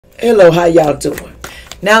Hello, how y'all doing?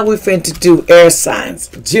 Now we're finna do air signs.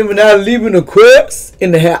 Gemini-Libra-Aquarius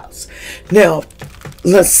in the house. Now,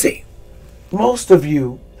 let's see. Most of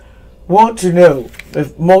you want to know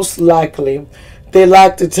if most likely they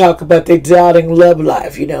like to talk about their doubting love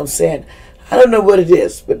life. You know what I'm saying? I don't know what it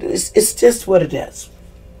is, but it's just what it is.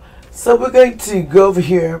 So we're going to go over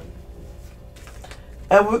here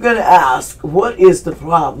and we're going to ask, what is the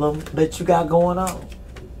problem that you got going on?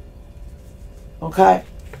 Okay?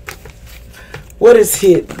 What is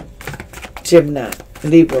hidden, Gemini,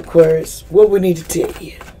 Libra, Aquarius? What we need to tell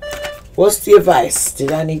you? What's the advice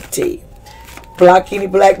that I need to tell you? Block any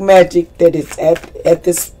black magic that is at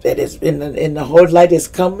this, that is in the whole light that's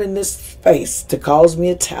come in this space to cause me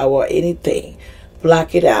a tower or anything.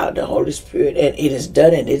 Block it out, the Holy Spirit, and it is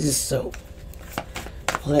done and it is so.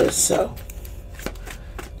 Let it so.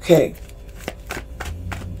 Okay.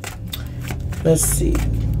 Let's see.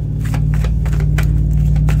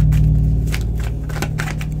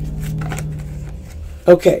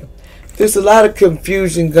 Okay, there's a lot of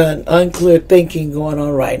confusion, unclear thinking going on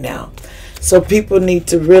right now. So people need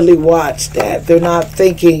to really watch that. They're not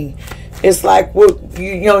thinking. It's like,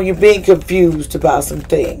 you're being confused about some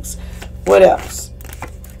things. What else?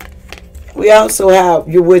 We also have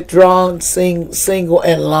you're withdrawn, single,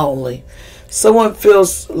 and lonely. Someone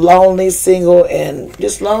feels lonely, single, and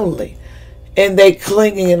just lonely. And they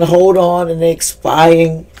clinging and hold on and they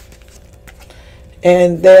expiring.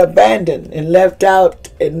 And they're abandoned and left out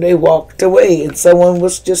and they walked away and someone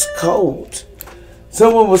was just cold.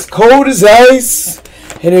 Someone was cold as ice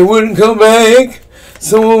and they wouldn't come back.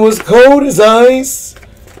 Someone was cold as ice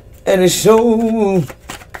and it showed.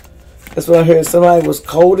 That's what I heard. Somebody was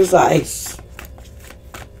cold as ice.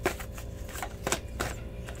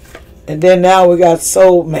 And then now we got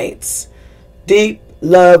soulmates. Deep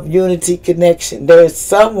love, unity, connection. There's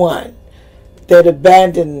someone that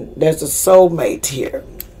abandoned. There's a soulmate here.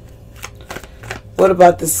 What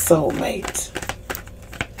about the soulmate?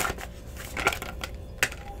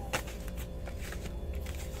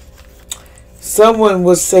 Someone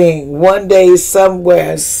was saying one day,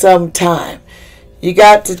 somewhere, sometime. You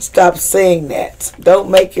got to stop saying that. Don't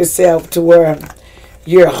make yourself to where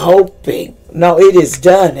you're hoping. No, it is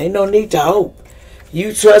done. Ain't no need to hope.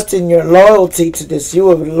 You trust in your loyalty to this. You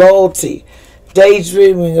have loyalty.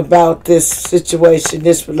 Daydreaming about this situation,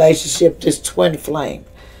 this relationship, this twin flame.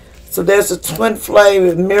 So there's a twin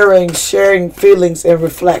flame mirroring, sharing feelings and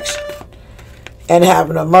reflection. And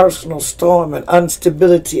having an emotional storm and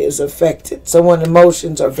instability is affected. Someone's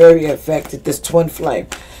emotions are very affected, this twin flame.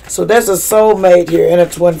 So there's a soulmate here and a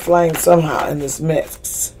twin flame somehow in this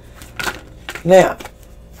mix. Now,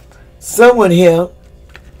 someone here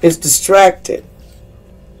is distracted,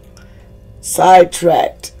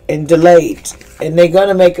 sidetracked, and delayed. And they're going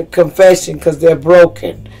to make a confession because they're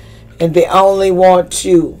broken. And they only want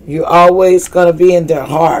you. You're always going to be in their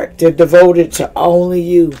heart. They're devoted to only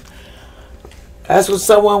you. That's what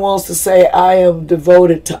someone wants to say. I am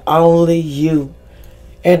devoted to only you.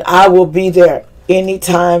 And I will be there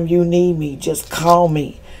anytime you need me. Just call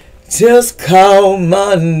me. Just call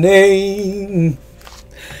my name.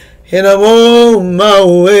 And I'm on my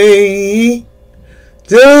way.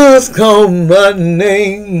 Just call my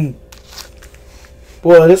name.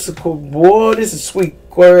 Boy, this is cool. Boy, this is sweet,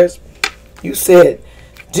 Aquarius. You said,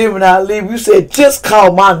 Gemini, Libra, you said, just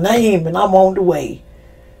call my name and I'm on the way.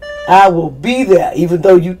 I will be there, even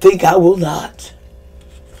though you think I will not.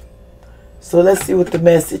 So let's see what the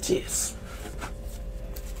message is.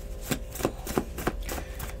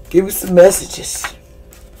 Give me some messages.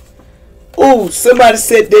 Oh, somebody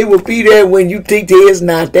said they will be there when you think there is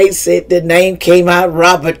not. They said the name came out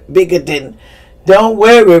Robert Biggerton. Don't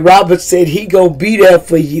worry, Robert said he gonna be there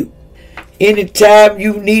for you. Anytime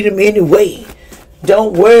you need him anyway.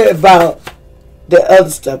 Don't worry about the other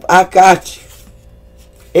stuff. I got you.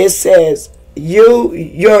 It says,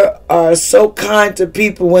 you are so kind to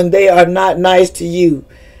people when they are not nice to you.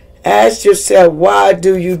 Ask yourself, why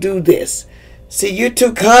do you do this? See, you're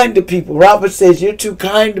too kind to people. Robert says you're too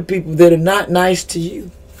kind to people that are not nice to you.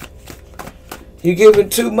 You're giving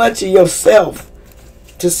too much of yourself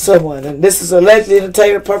to someone. And this is allegedly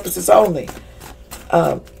entertainment purposes only.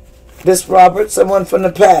 This Robert, someone from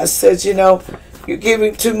the past, says, you're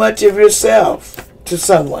giving too much of yourself to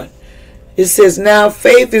someone. It says, now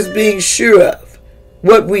faith is being sure of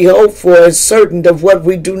what we hope for and certain of what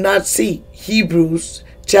we do not see. Hebrews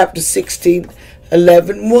chapter 16,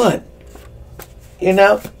 11:1.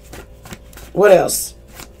 What else?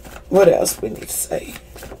 What else we need to say?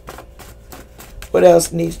 What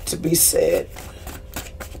else needs to be said?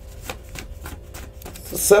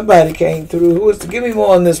 So somebody came through. Who is? Give me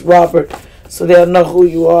more on this, Robert. so they'll know who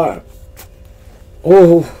you are.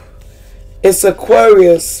 Oh, it's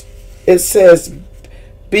Aquarius. It says,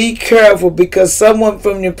 be careful because someone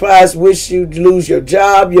from your past wish you'd lose your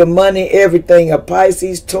job, your money, everything. A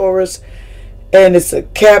Pisces, Taurus, and it's a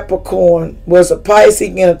Capricorn. Well, it's a Pisces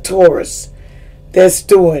and a Taurus that's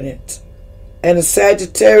doing it. And a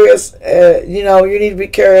Sagittarius, you need to be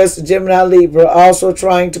careful. A Gemini, Libra, also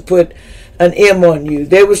trying to put an M on you.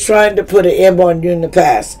 They was trying to put an M on you in the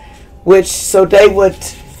past, which so they would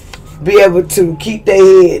be able to keep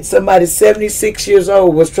their head. Somebody 76 years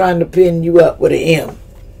old was trying to pin you up with an M.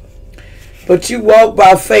 But you walk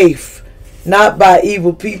by faith, not by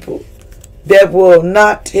evil people that will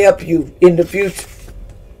not help you in the future.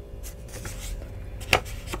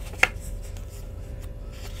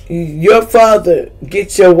 Your father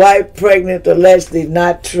gets your wife pregnant, allegedly.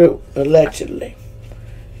 Not true, allegedly.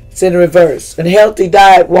 It's in reverse. A healthy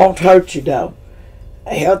diet won't hurt you, though.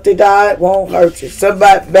 A healthy diet won't hurt you.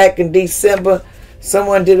 Somebody back in December,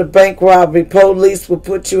 someone did a bank robbery. Police will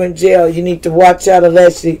put you in jail. You need to watch out,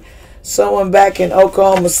 allegedly. Someone back in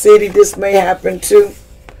Oklahoma City, this may happen too.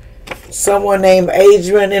 Someone named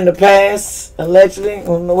Adrian in the past, allegedly. I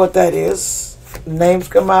don't know what that is. The names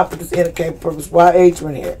come out, but it's indicate purpose. Why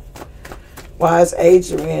Adrian here? Why is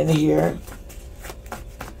Adrian here?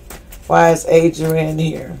 Why is Adrian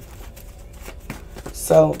here?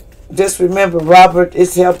 So just remember, Robert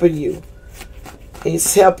is helping you.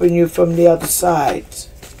 He's helping you from the other side.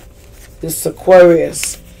 This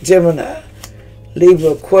Aquarius, Gemini,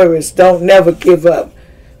 Libra, Aquarius. Don't never give up.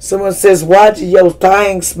 Someone says, why do your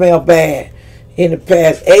thing smell bad in the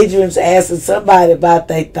past? Adrian's asking somebody about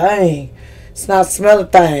their thing. It's not smelling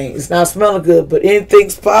thing. It's not smelling good, but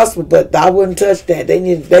anything's possible. But I wouldn't touch that.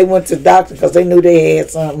 They went to the doctor because they knew they had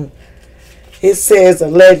something. It says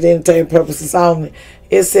alleged entertainment purposes only.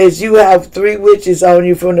 It says you have 3 witches on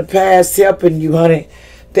you from the past helping you, honey.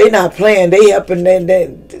 They not playing. They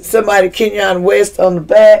helping. Somebody Kenyon West on the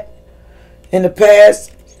back in the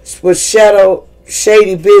past was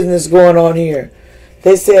shady business going on here.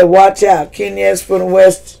 They said, watch out. Kenyans from the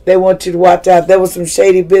West, they want you to watch out. There was some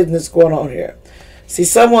shady business going on here. See,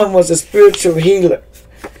 someone was a spiritual healer.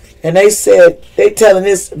 And they said, they telling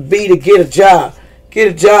this B to get a job. Get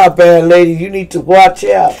a job, bad lady. You need to watch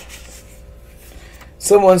out.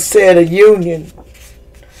 Someone said a union.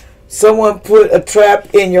 Someone put a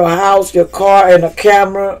trap in your house, your car, and a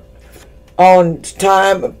camera on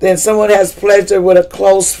time. Then someone has pleasure with a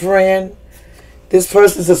close friend. This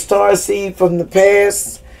person's a star seed from the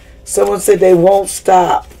past. Someone said they won't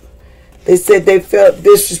stop. They said they felt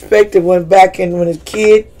disrespected when back in when a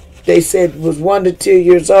kid, they said was 1 to 2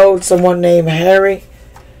 years old. Someone named Harry.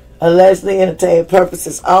 Allegedly entertainment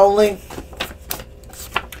purposes only.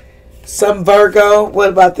 Some Virgo. What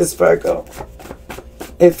about this Virgo?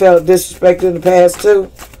 It felt disrespected in the past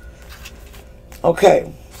too.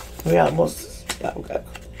 Okay. We almost got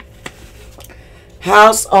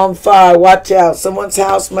house on fire. Watch out. Someone's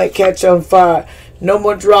house might catch on fire. No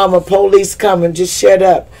more drama. Police coming. Just shut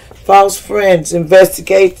up. False friends.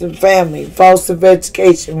 Investigation. Family. False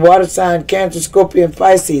investigation. Water sign. Cancer, Scorpion,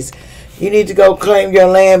 Pisces. You need to go claim your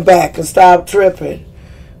land back and stop tripping.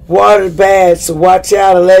 Water bad, so watch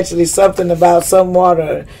out. Allegedly something about some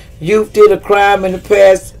water. Youth did a crime in the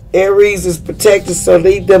past. Aries is protected, so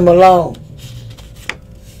leave them alone.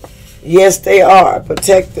 Yes, they are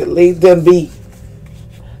protected. Leave them be.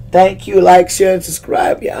 Thank you. Like, share, and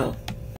subscribe, y'all.